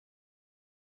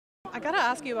I gotta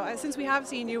ask you about, since we have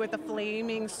seen you with the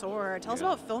flaming sword, tell us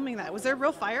about filming that. Was there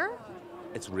real fire?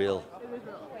 It's real.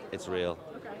 It's real.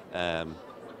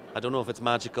 I don't know if it's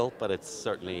magical, but it's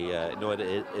certainly no.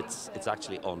 It's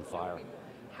actually on fire.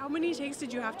 How many takes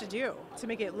did you have to do to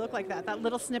make it look like that? That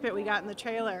little snippet we got in the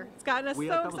trailer. It's gotten us so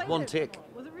That excited. was one take.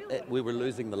 Was it really? We were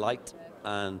losing the light,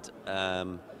 and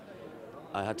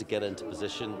I had to get into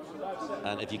position.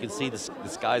 And if you can see, the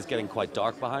sky's getting quite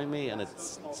dark behind me, and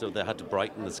so they had to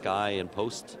brighten the sky in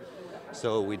post.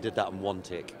 So we did that in one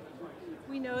take.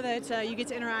 We know that you get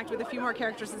to interact with a few more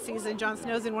characters this season. Jon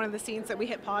Snow's in one of the scenes that we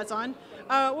hit pause on.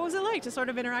 What was it like to sort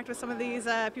of interact with some of these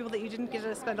people that you didn't get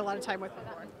to spend a lot of time with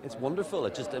before? It's wonderful.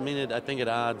 It just, I think it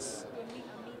adds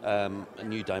a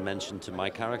new dimension to my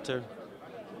character.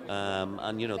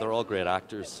 And they're all great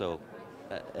actors, so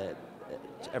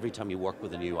every time you work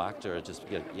with a new actor, it just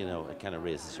it kind of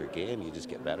raises your game. You just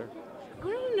get better. I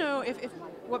want to know if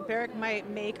what Beric might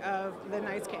make of the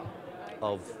Night King.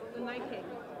 Of The Night King.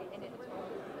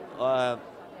 well,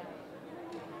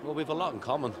 we've a lot in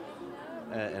common,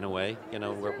 in a way.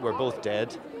 We're both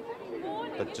dead,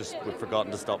 but just we've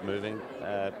forgotten to stop moving.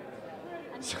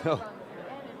 No,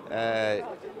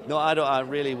 I don't. I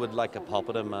really would like a pop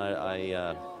at him.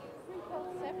 I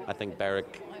think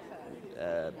Beric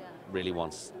really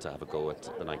wants to have a go at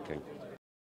the Night King.